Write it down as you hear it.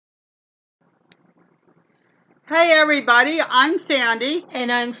Hey everybody, I'm Sandy. And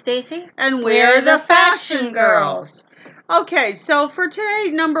I'm Stacey. And we're the Fashion Girls. Okay, so for today,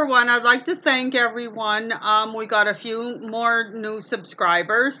 number one, I'd like to thank everyone. We got a few more new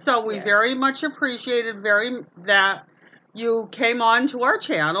subscribers, so we very much appreciated that you came on to our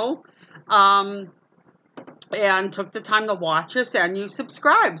channel and took the time to watch us and you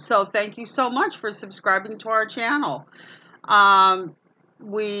subscribed. So thank you so much for subscribing to our channel.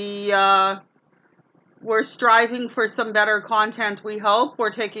 We're striving for some better content, we hope. We're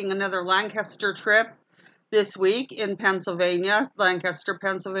taking another Lancaster trip this week in Pennsylvania, Lancaster,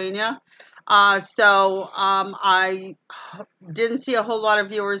 Pennsylvania. I didn't see a whole lot of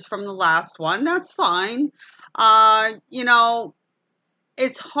viewers from the last one. That's fine.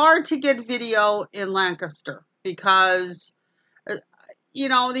 It's hard to get video in Lancaster because, the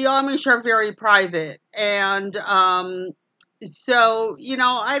Amish are very private. And I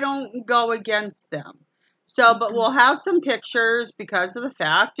don't go against them. So, but we'll have some pictures because of the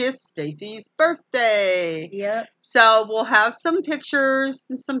fact it's Stacey's birthday. Yep. So we'll have some pictures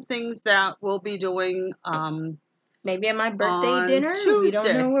and some things that we'll be doing. Maybe at my birthday dinner. Tuesday. We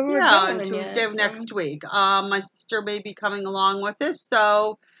don't know where we're going on Tuesday of next week. My sister may be coming along with us,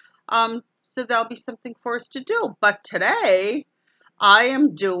 so there'll be something for us to do. But today, I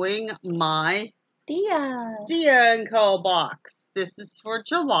am doing my Dia & Co. box. This is for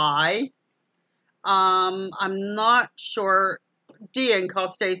July. I'm not sure. Dia & Co.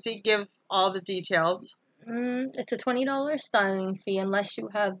 Stacey, give all the details. It's a $20 styling fee unless you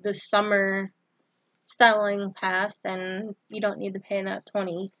have the summer styling pass, and you don't need to pay that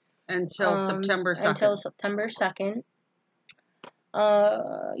 $20 until September 2nd. Until September 2nd.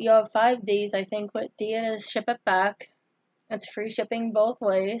 You have 5 days, I think, with Dia to ship it back. It's free shipping both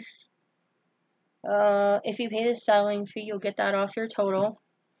ways. If you pay the styling fee, you'll get that off your total.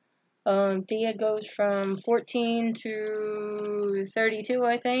 Dia goes from 14 to 32,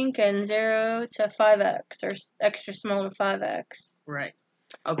 I think, and 0 to 5X, or extra small to 5X. Right.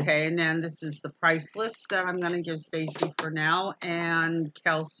 Okay, and then this is the price list that I'm going to give Stacey for now, and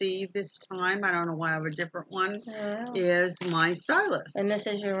Kelsey this time, I don't know why I have a different one, is my stylist. And this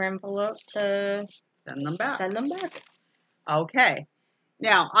is your envelope to send them back. Okay.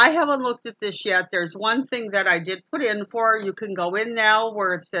 Now, I haven't looked at this yet. There's one thing that I did put in for. You can go in now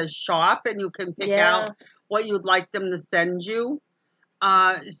where it says shop, and you can pick out what you'd like them to send you.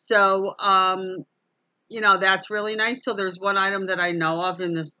 That's really nice. So there's one item that I know of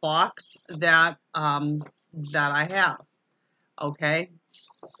in this box that I have. Okay,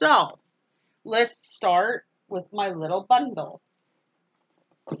 so let's start with my little bundle.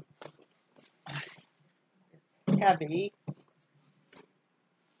 It's heavy.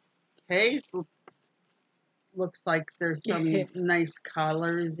 Okay, looks like there's some nice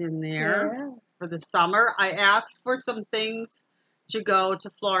colors in there for the summer. I asked for some things to go to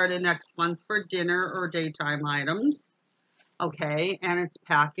Florida next month for dinner or daytime items. Okay, and it's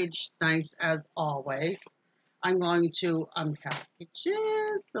packaged nice as always. I'm going to unpackage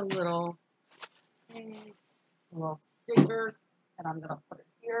it, the little sticker, and I'm going to put it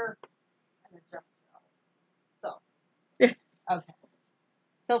here and adjust it. So, okay.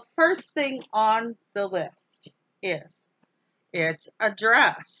 So first thing on the list is, it's a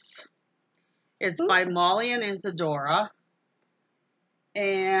dress. It's by Molly and Isadora.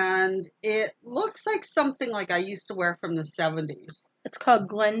 And it looks like something like I used to wear from the 70s. It's called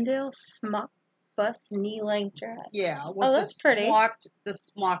Glendale Smock Bust Knee Length Dress. Yeah. With that's pretty. The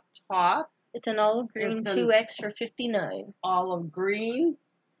smock top. It's an olive green 2X for $59. Olive green.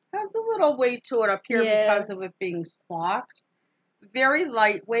 Has a little weight to it up here because of it being smocked. Very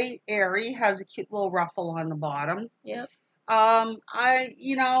lightweight, airy. Has a cute little ruffle on the bottom. Yep.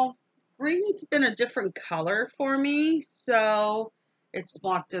 Green's been a different color for me, so it's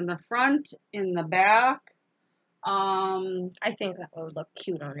smocked in the front, in the back. I think that would look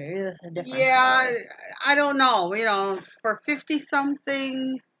cute on her. That's a different color. I don't know. For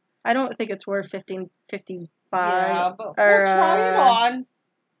 50-something. I don't think it's worth $55. Yeah, but we'll try it on.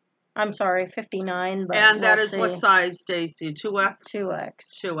 I'm sorry, $59. But and that is what size, Stacey? 2X?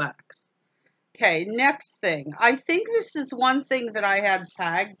 2X. Okay, next thing. I think this is one thing that I had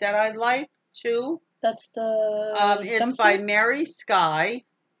tagged that I like too. That's the it's by Mary Sky.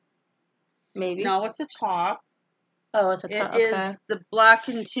 Maybe. No, it's a top. Oh, it's a top. It is the black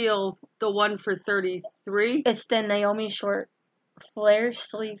and teal, the one for $33. It's the Naomi Short flare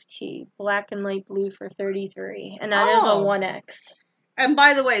sleeve tee, black and light blue for $33, and that is a 1X. And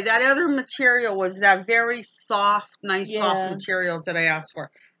by the way, that other material was that very soft, nice soft materials that I asked for.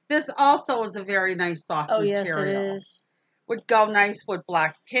 This also is a very nice soft material. Yes, it is. Would go nice with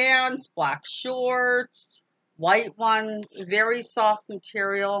black pants, black shorts, white ones, very soft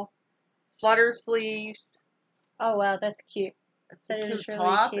material, flutter sleeves. Oh wow, that's cute. It's a That cute is really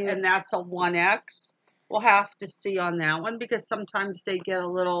top, cute. and that's a 1X. We'll have to see on that one because sometimes they get a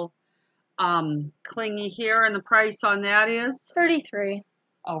little clingy here, and the price on that is $33.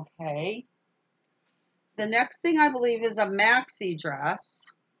 okay. The next thing I believe is a maxi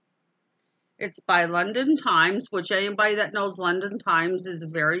dress. It's by London Times, which anybody that knows London Times is a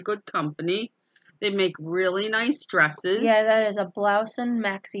very good company. They make really nice dresses. Yeah, that is a blouse and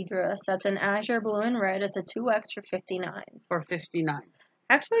maxi dress. That's an azure blue and red. It's a 2X for $59. For $59.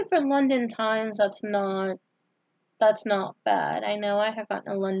 Actually, for London Times, that's not bad. I know I have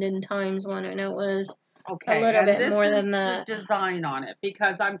gotten a London Times one, and it was Okay, a little and bit this more is than that. the design on it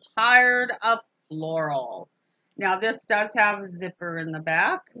because I'm tired of floral. Now this does have a zipper in the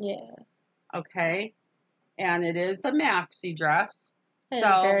back. Yeah. Okay, and it is a maxi dress. It is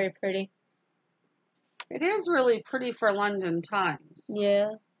very pretty. It is really pretty for London Times.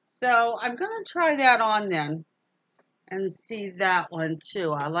 Yeah. So I'm going to try that on then and see that one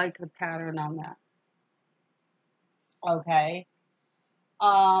too. I like the pattern on that. Okay.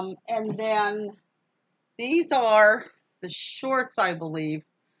 And then these are the shorts, I believe.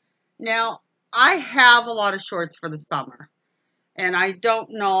 Now, I have a lot of shorts for the summer, and I don't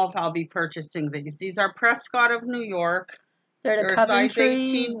know if I'll be purchasing these. These are Prescott of New York. They're the They're size Coventry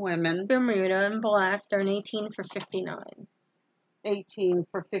 18 women. Bermuda in black. They're an 18 for $59. 18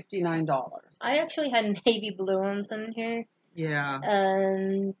 for $59. I actually had navy blue ones in here. Yeah.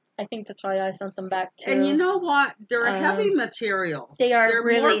 And I think that's why I sent them back too. And you know what? They're a heavy material. They are They're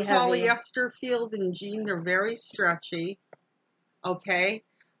really more heavy. polyester feel than jean. They're very stretchy. Okay.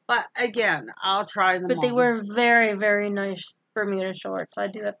 But again, I'll try them on. But they were very, very nice Bermuda shorts. I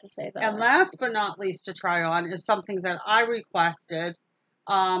do have to say that. And last but not least to try on is something that I requested.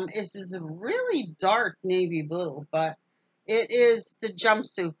 This is a really dark navy blue, but it is the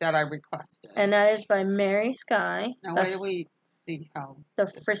jumpsuit that I requested. And that is by Mary Sky. Now, wait till we see how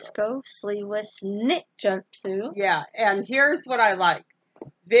the Frisco sleeveless knit jumpsuit. Yeah, and here's what I like.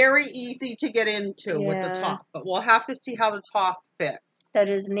 Very easy to get into with the top, but we'll have to see how the top fits. That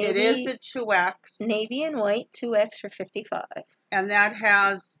is navy. It is a 2X. Navy and white 2X for $55. And that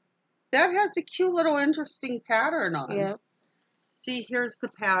has a cute little interesting pattern on it. Yeah. See, here's the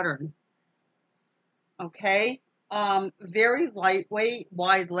pattern. Okay. Very lightweight,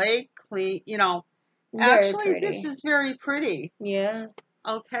 wide leg, clean, you know. Actually, this is very pretty. Yeah.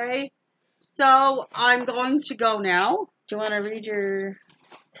 Okay. So I'm going to go now. Do you want to read your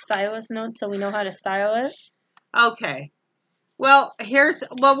stylist notes so we know how to style it? Okay. Well,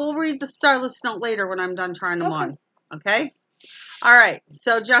 we'll read the stylist note later when I'm done trying them on. Okay? All right.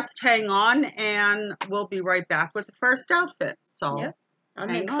 So just hang on and we'll be right back with the first outfit. So yep. I'm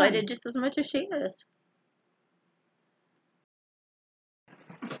excited just as much as she is.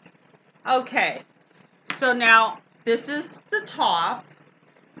 Okay. So now this is the top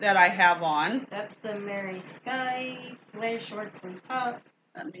that I have on. That's the Mary Sky flare short sleeve top.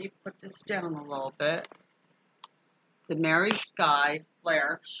 Let me put this down a little bit. The Mary Sky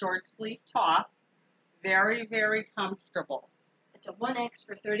flare short sleeve top. Very, very comfortable. It's a 1X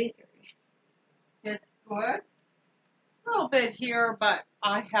for $33. It's good. A little bit here, but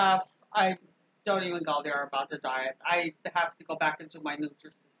I don't even go there about the diet. I have to go back into my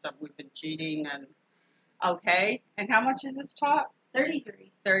Nutrisystem. We've been cheating and okay. And how much is this top?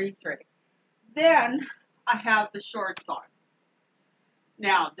 $33. $33. Then I have the shorts on.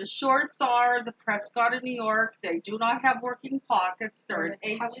 Now, the shorts are the Prescott of New York. They do not have working pockets. They're an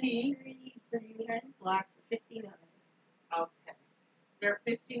 18. Bermuda in black for $59. Okay. They're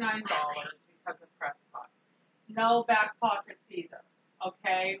 $59 because of Prescott. No back pockets either.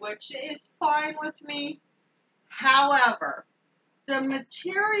 Okay, which is fine with me. However, the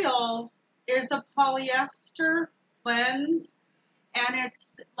material is a polyester blend, and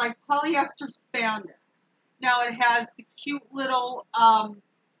it's like polyester spandex. Now it has the cute little, let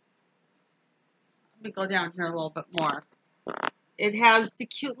me go down here a little bit more. It has the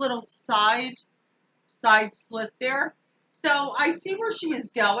cute little side slit there. So I see where she is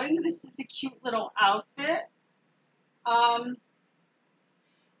going. This is a cute little outfit.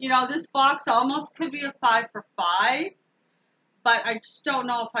 You know, this box almost could be a 5 for $5, but I just don't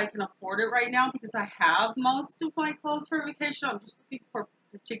know if I can afford it right now because I have most of my clothes for vacation. I'm just looking for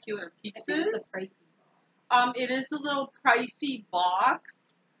particular pieces. I think it's a pricey box. It is a little pricey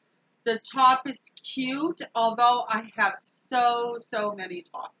box. The top is cute, although I have so many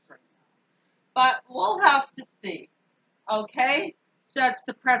tops right now. But we'll have to see. Okay? So that's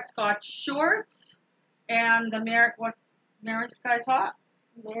the Prescott shorts and the Mary Sky top?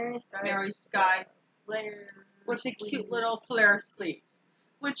 Mary Sky. Mary Sky. Flare with the sleeves. cute little flare sleeves,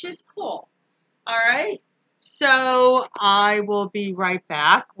 which is cool. All right, so I will be right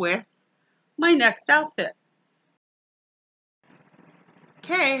back with my next outfit.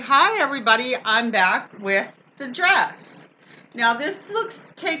 Okay, hi everybody. I'm back with the dress. Now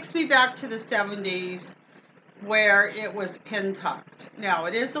this takes me back to the 70s where it was pin tucked. Now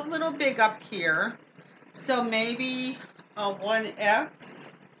it is a little big up here, so maybe a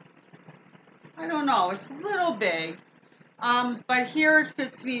 1X. I don't know, it's a little big. But here it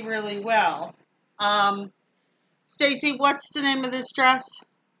fits me really well. Stacey, what's the name of this dress?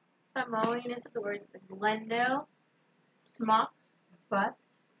 Molly and Isadora, it's the Glendale Smock Bust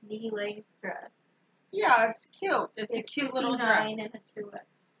Knee Length Dress. Yeah, it's cute. It's a cute little dress. $59 and a 2X.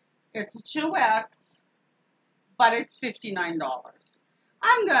 It's a 2X, but it's $59.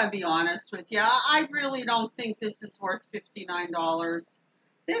 I'm going to be honest with you. I really don't think this is worth $59.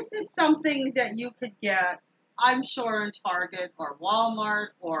 This is something that you could get, I'm sure, in Target or Walmart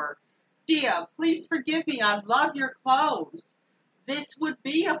or Dia. Please forgive me. I love your clothes. This would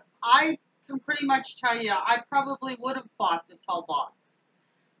be I can pretty much tell you, I probably would have bought this whole box.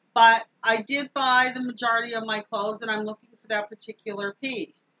 But I did buy the majority of my clothes, and I'm looking for that particular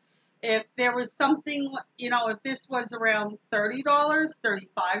piece. If there was something, if this was around $30, $35,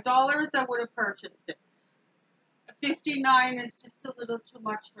 I would have purchased it. $59 is just a little too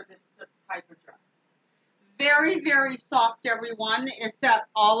much for this type of dress. Very, very soft, everyone. It's that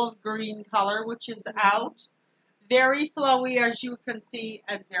olive green color, which is out. Very flowy, as you can see,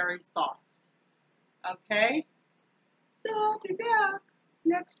 and very soft. Okay? So I'll be back.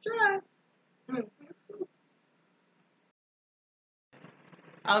 Next dress.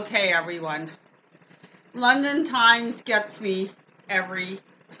 Okay, everyone. London Times gets me every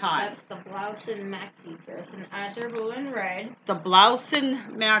time. That's the blouse and maxi dress in azure blue and red. The blouse and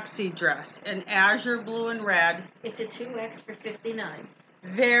maxi dress in azure blue and red. It's a 2X for $59.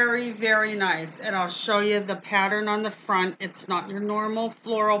 Very, very nice. And I'll show you the pattern on the front. It's not your normal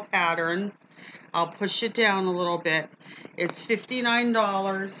floral pattern. I'll push it down a little bit. It's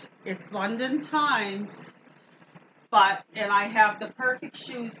 $59. It's London Times. And I have the perfect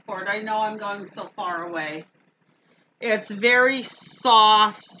shoes for it. I know I'm going so far away. It's very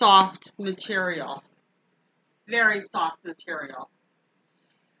soft, soft material. Very soft material.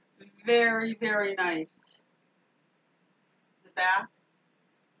 Very, very nice. The back.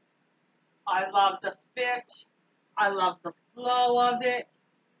 I love the fit. I love the flow of it.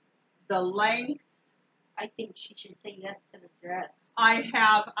 The length. I think she should say yes to the dress. I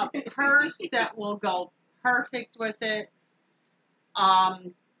have a purse that will go perfect with it.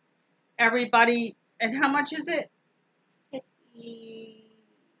 Everybody, and how much is it? $59.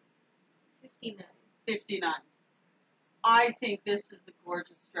 $59. I think this is a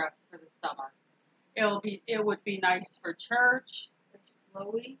gorgeous dress for the summer. It would be nice for church. It's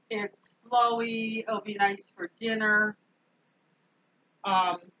flowy. It's flowy. It'll be nice for dinner.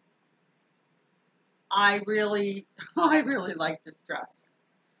 I really like this dress.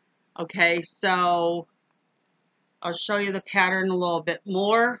 Okay, so I'll show you the pattern a little bit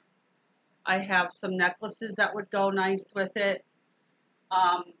more. I have some necklaces that would go nice with it.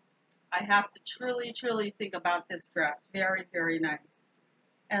 I have to truly, truly think about this dress. Very, very nice.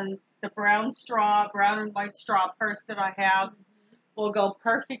 And the brown and white straw purse that I have will go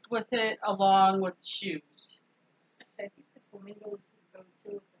perfect with it along with shoes. I think the flamingos would go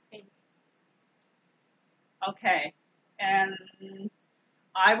too with the pink. Okay, and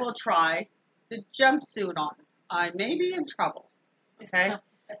I will try the jumpsuit on. I may be in trouble. Okay,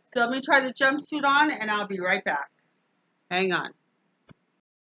 so let me try the jumpsuit on and I'll be right back. Hang on.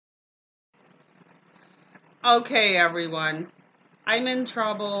 Okay, everyone, I'm in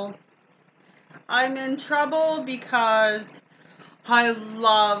trouble. I'm in trouble because I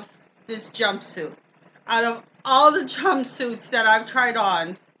love this jumpsuit. Out of all the jumpsuits that I've tried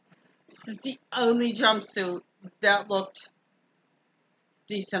on, this is the only jumpsuit that looked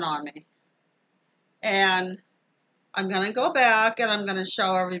decent on me. And I'm going to go back and I'm going to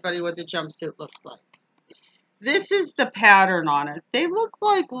show everybody what the jumpsuit looks like. This is the pattern on it. They look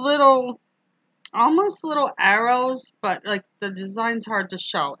like almost little arrows, but like the design's hard to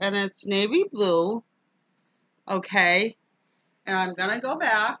show. And it's navy blue. Okay. And I'm going to go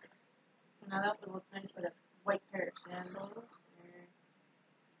back. Now that would look nice with a white pair of sandals.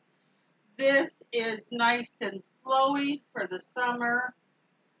 This is nice and flowy for the summer.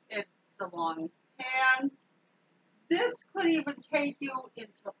 It's the long pants. This could even take you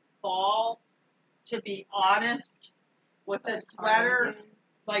into fall, to be honest, with a sweater,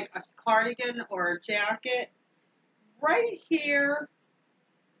 like a cardigan or a jacket. Right here,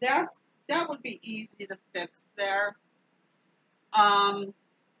 that's that would be easy to fix there. I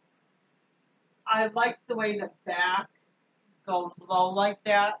like the way the back goes low like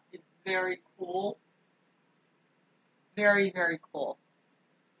that. It's very cool. Very, very cool.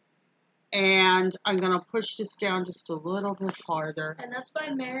 And I'm going to push this down just a little bit farther. And that's by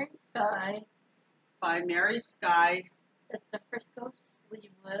Mary Sky. It's by Mary Sky. It's the Frisco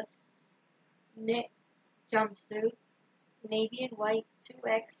sleeveless knit jumpsuit, navy and white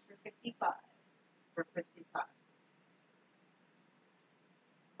 2X for $55. For $55.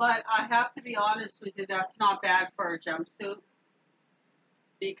 But I have to be honest with you, that's not bad for a jumpsuit,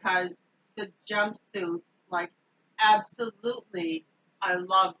 because the jumpsuit, like, absolutely, I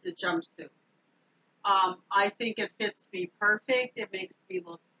love the jumpsuit. I think it fits me perfect. It makes me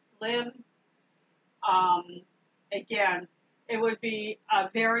look slim. Again, it would be a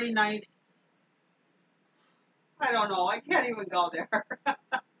very nice, I don't know, I can't even go there.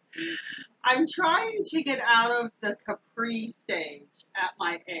 I'm trying to get out of the capri stage at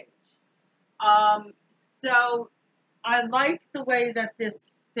my age. So I like the way that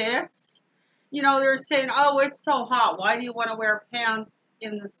this fits. You know, they're saying, oh, it's so hot. Why do you want to wear pants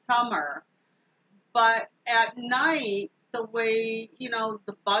in the summer? But at night, the way, you know,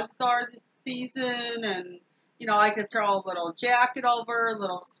 the bugs are this season, and, you know, I could throw a little jacket over, a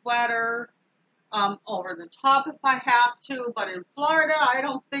little sweater over the top if I have to. But in Florida, I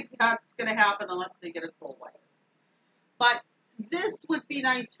don't think that's going to happen unless they get a cool wave. But this would be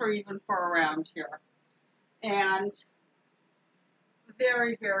nice for even for around here. And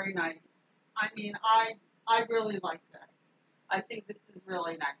very, very nice. I mean, I really like this. I think this is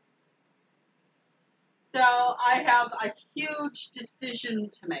really nice. So I have a huge decision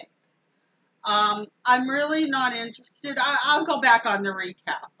to make. I'm really not interested. I'll go back on the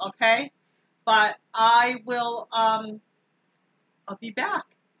recap, okay? But I will, I'll be back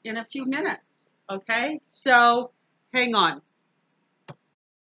in a few minutes, okay? So hang on.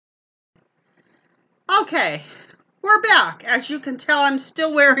 Okay, we're back. As you can tell, I'm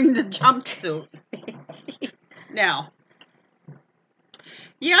still wearing the jumpsuit. Now,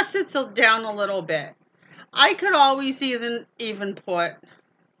 yes, it's down a little bit. I could always even put,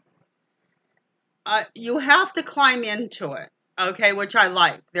 you have to climb into it, okay, which I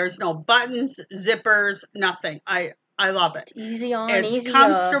like. There's no buttons, zippers, nothing. I love it. It's easy on, it's easy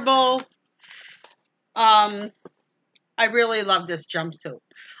comfortable. I really love this jumpsuit.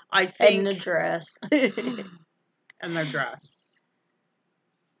 I think. And the dress. And the dress.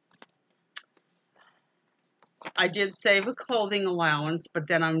 I did save a clothing allowance, but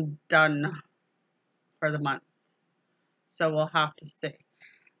then I'm done for the month. So we'll have to see.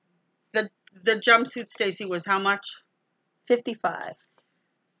 The jumpsuit, Stacey, was how much? $55.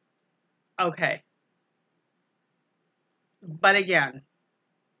 Okay. But again,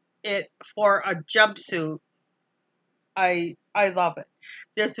 for a jumpsuit, I love it.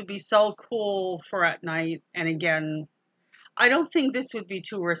 This would be so cool for at night. And again, I don't think this would be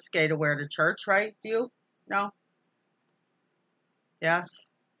too risque to wear to church, right? Do you? No? Yes?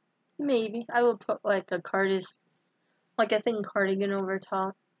 Maybe. I would put like a thin cardigan over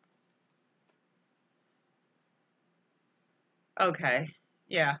top. Okay.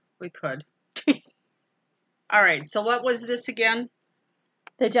 Yeah, we could. All right. So what was this again?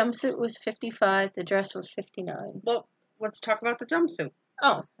 The jumpsuit was $55. The dress was $59. Well, let's talk about the jumpsuit.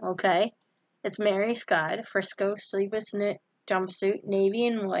 Oh, okay. It's Mary Sky, the Frisco sleeveless knit jumpsuit, navy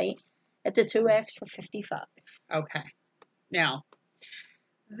and white. It's a 2X for $55. Okay. Now,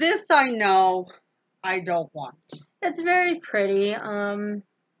 this I know I don't want. It's very pretty.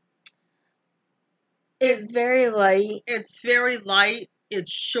 It's very light. It's very light.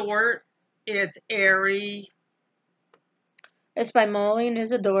 It's short. It's airy. It's by Molly and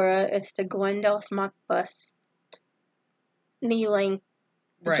Isadora. It's the Gwendolyn Smock bust knee-length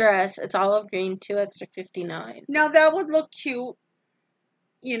dress. It's olive green, 2X for $59. Now, that would look cute,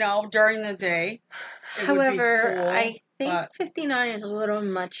 you know, during the day. However, cool, I think $59 is a little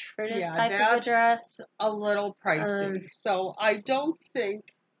much for this type of a dress. A little pricey. So I don't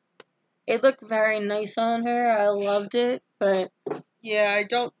think. It looked very nice on her. I loved it, but yeah, I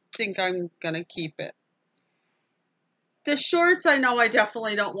don't think I'm gonna keep it. The shorts, I know I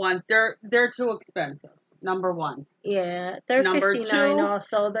definitely don't want. They're too expensive. Number one. Yeah, they're $59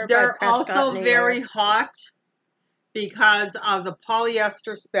 also. They're also very hot because of the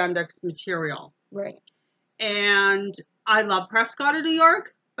polyester spandex material. Right. And I love Prescott of New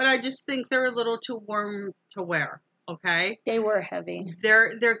York, but I just think they're a little too warm to wear. Okay. They were heavy.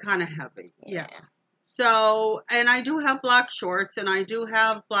 They're kind of heavy. Yeah. So, and I do have black shorts, and I do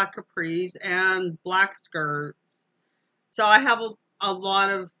have black capris and black skirts. So I have a lot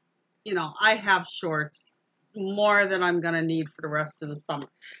of you know, I have shorts more than I'm going to need for the rest of the summer.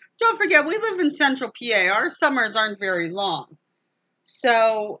 Don't forget, we live in Central PA. Our summers aren't very long.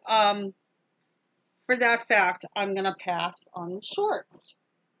 So, for that fact, I'm going to pass on the shorts.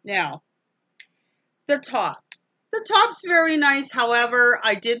 Now, the top. The top's very nice. However,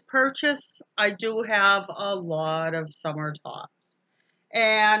 I do have a lot of summer tops.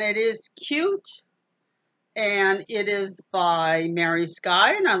 And it is cute. And it is by Mary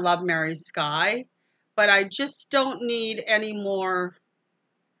Sky. And I love Mary Sky. But I just don't need any more.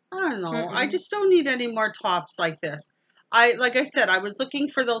 I don't know. I just don't need any more tops like this. Like I said, I was looking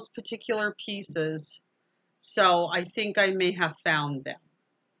for those particular pieces. So I think I may have found them.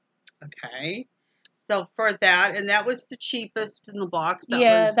 Okay. So for that, and that was the cheapest in the box.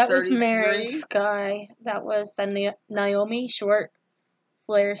 That was Mary 33. Sky. That was the Naomi short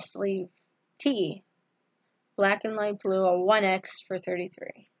flare sleeve tee. Black and light blue, a 1X for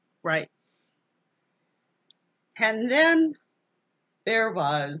 33. Right. And then there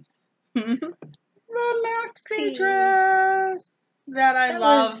was the maxi dress that I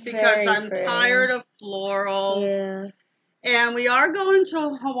love because I'm tired of floral. Yeah. And we are going to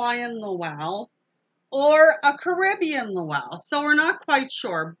a Hawaiian luau or a Caribbean luau. So we're not quite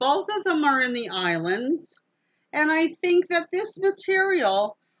sure. Both of them are in the islands. And I think that this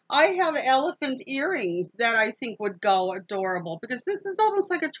material, I have elephant earrings that I think would go adorable because this is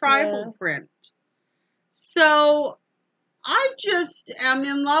almost like a tribal print. So I just am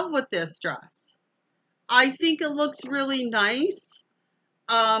in love with this dress. I think it looks really nice.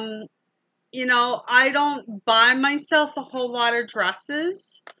 You know, I don't buy myself a whole lot of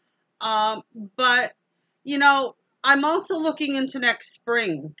dresses. But, you know, I'm also looking into next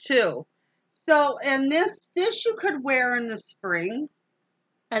spring too. So, and this you could wear in the spring.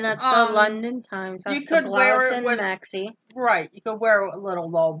 And that's the London Times. That's you could the wear blouse it and with maxi. Right. You could wear it with little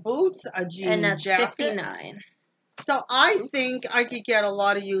low boots, a jean and that's jacket. $59. So I think I could get a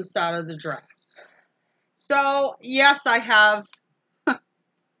lot of use out of the dress. So yes, I have the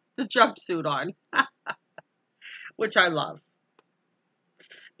jumpsuit on, which I love.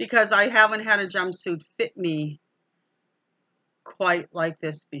 Because I haven't had a jumpsuit fit me quite like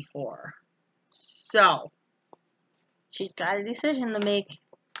this before. So she's got a decision to make.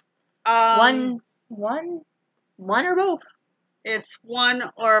 One or both. It's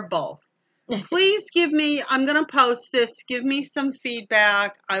one or both. Please give me, I'm going to post this, give me some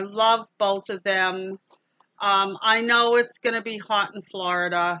feedback. I love both of them. I know it's going to be hot in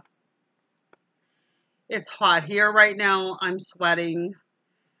Florida. It's hot here right now. I'm sweating.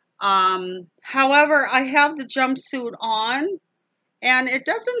 However, I have the jumpsuit on and it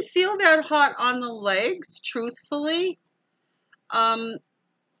doesn't feel that hot on the legs, truthfully.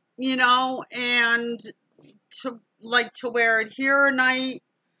 You know, and to wear it here at night.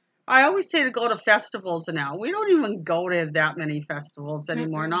 I always say to go to festivals now. We don't even go to that many festivals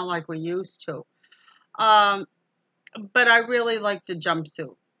anymore, not like we used to. But I really like the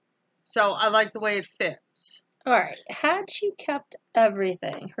jumpsuit. So I like the way it fits. All right. Had she kept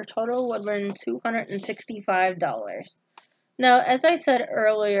everything, her total would have been $265. Now, as I said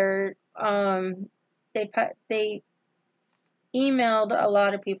earlier, they emailed a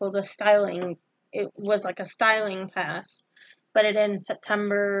lot of people the styling. It was like a styling pass, but it ended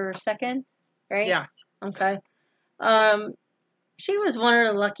September 2nd, right? Yes. Okay. She was one of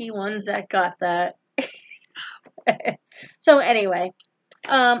the lucky ones that got that. So anyway,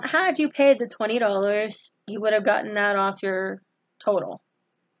 had you paid the $20, you would have gotten that off your total.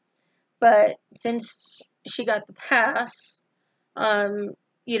 But since she got the pass,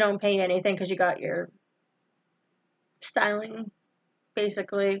 you don't pay anything because you got your styling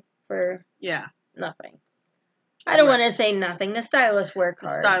basically for nothing. I don't want to say nothing. The stylists work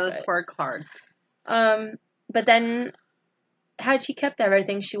hard. The stylists work hard. But then, had she kept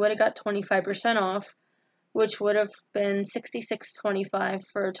everything, she would have got 25% off, which would have been $66.25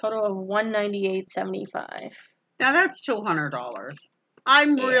 for a total of $198.75. Now that's $200.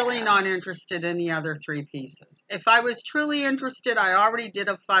 I'm really not interested in the other three pieces. If I was truly interested, I already did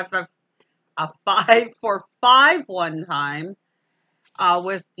a 5 for 5 one time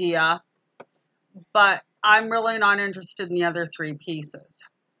with Dia, but I'm really not interested in the other three pieces.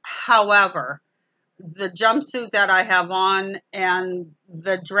 However, the jumpsuit that I have on and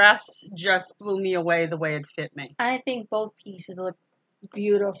the dress just blew me away the way it fit me. I think both pieces look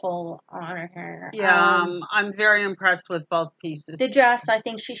beautiful on her. Yeah, I'm very impressed with both pieces. The dress, I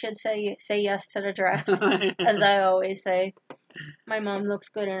think she should say yes to the dress, as I always say. My mom looks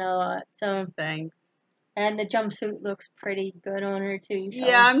good in a lot, so thanks. And the jumpsuit looks pretty good on her too. So.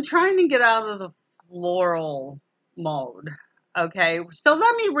 Yeah, I'm trying to get out of the floral mode. Okay, so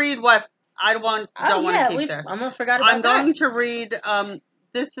let me read what I don't want to keep we this. almost forgot about I'm going to read.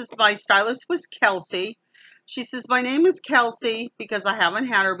 This is my stylist was Kelsey. She says, "My name is Kelsey because I haven't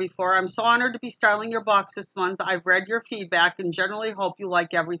had her before. I'm so honored to be styling your box this month. I've read your feedback and generally hope you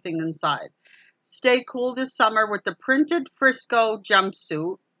like everything inside. Stay cool this summer with the printed Frisco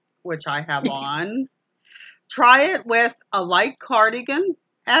jumpsuit, which I have on. Try it with a light cardigan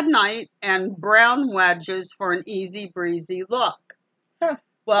at night and brown wedges for an easy breezy look." Huh,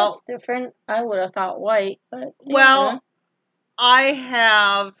 Well, that's different. I would have thought white, but well, I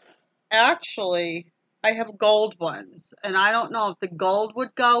have I have gold ones, and I don't know if the gold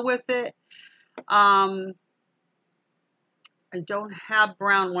would go with it. I don't have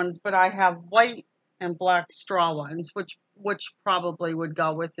brown ones, but I have white and black straw ones, which probably would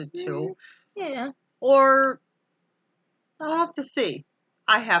go with it too. Yeah. Or I'll have to see.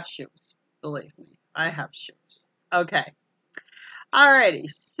 I have shoes. Believe me, I have shoes. Okay. Alrighty,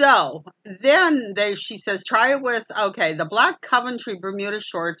 so then she says, try it with, okay, the black Coventry Bermuda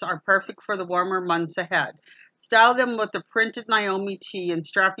shorts are perfect for the warmer months ahead. Style them with the printed Naomi tee and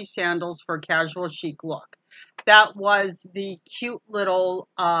strappy sandals for a casual chic look. That was the cute little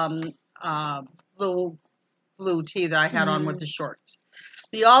blue tee that I had on with the shorts.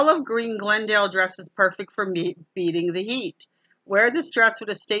 The olive green Glendale dress is perfect for beating the heat. Wear this dress with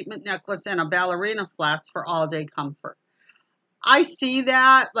a statement necklace and a ballerina flats for all day comfort. I see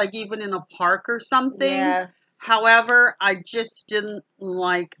that, like even in a park or something. Yeah. However, I just didn't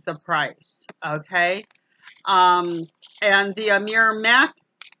like the price. Okay. And the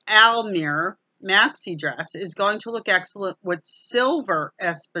Almir maxi dress is going to look excellent with silver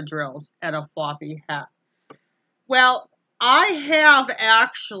espadrilles and a floppy hat. Well, I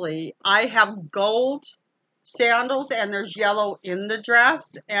have gold sandals and there's yellow in the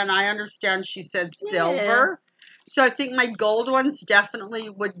dress, and I understand she said silver. Yeah. So I think my gold ones definitely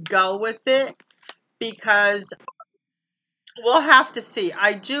would go with it because we'll have to see.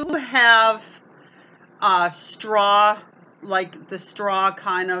 I do have straw, like the straw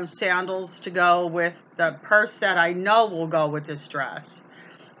kind of sandals to go with the purse that I know will go with this dress.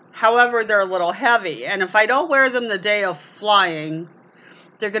 However, they're a little heavy, and if I don't wear them the day of flying,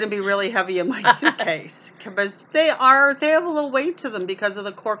 they're going to be really heavy in my suitcase because they have a little weight to them because of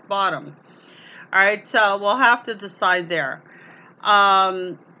the cork bottom. All right, so we'll have to decide there.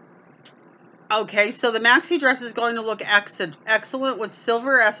 Okay, so the maxi dress is going to look excellent with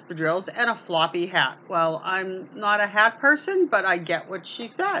silver espadrilles and a floppy hat. Well, I'm not a hat person, but I get what she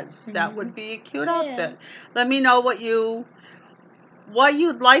says. That would be a cute outfit. Let me know what you'd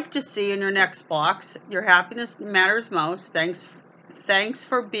like to see in your next box. Your happiness matters most. Thanks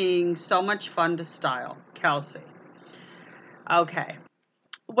for being so much fun to style, Kelsey. Okay.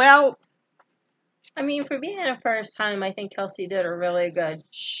 Well, I mean, for being a first time, I think Kelsey did a really good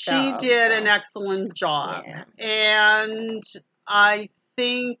job. She did an excellent job. Yeah. And I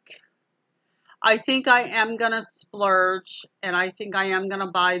think I am going to splurge, and I think I am going to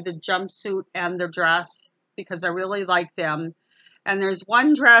buy the jumpsuit and the dress because I really like them. And there's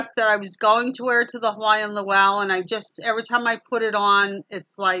one dress that I was going to wear to the Hawaiian Luau, and every time I put it on,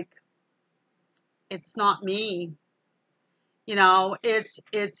 it's like, it's not me. You know,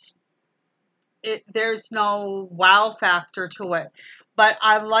 there's no wow factor to it. But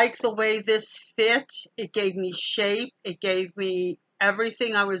I like the way this fit. It gave me shape. It gave me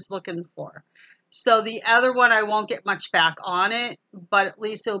everything I was looking for. So the other one, I won't get much back on it, but at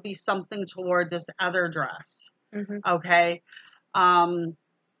least it'll be something toward this other dress. Okay.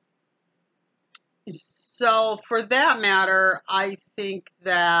 So for that matter, I think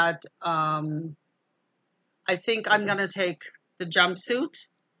I'm going to take the jumpsuit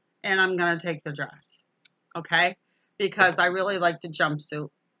and I'm going to take the dress. Okay? Because I really like the jumpsuit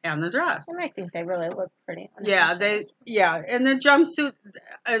and the dress. And I think they really look pretty. And the jumpsuit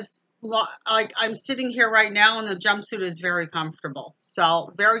is like I'm sitting here right now and the jumpsuit is very comfortable.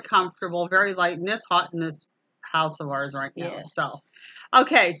 So very comfortable, very light, and it's hot in this house of ours right now. Yes. So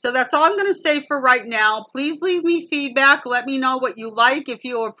okay, so that's all I'm going to say for right now. Please leave me feedback. Let me know what you like, if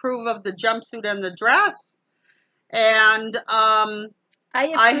you approve of the jumpsuit and the dress. And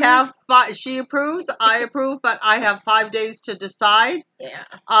I have she approves, I approve, but I have 5 days to decide. Yeah.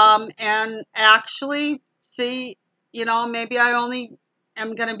 And actually, see, maybe I only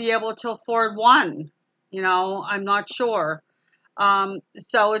am going to be able to afford one. I'm not sure.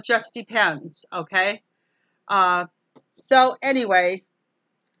 So it just depends, okay? So anyway,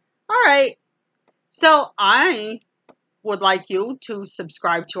 all right. So I would like you to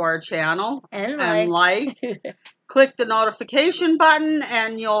subscribe to our channel and like. click the notification button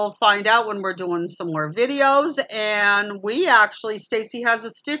and you'll find out when we're doing some more videos. And we actually, Stacey has a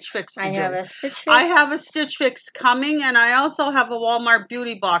Stitch Fix to do. I have a Stitch Fix. I have a Stitch Fix coming, and I also have a Walmart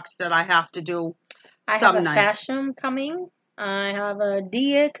beauty box that I have to do I have a fashion coming. I have a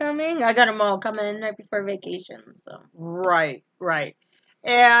Dia coming. I got them all coming right before vacation. So Right.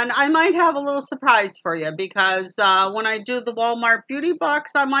 And I might have a little surprise for you because when I do the Walmart beauty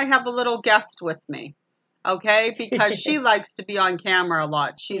box, I might have a little guest with me. Okay, because she likes to be on camera a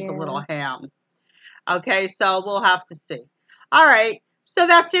lot. She's a little ham. Okay, so we'll have to see. All right, so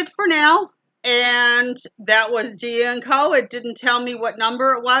that's it for now. And that was Dia & Co. It didn't tell me what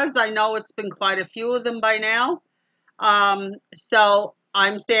number it was. I know it's been quite a few of them by now. So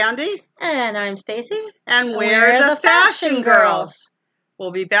I'm Sandy. And I'm Stacey. And we're the Fashion Girls.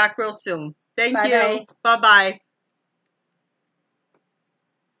 We'll be back real soon. Thank you. Bye-bye.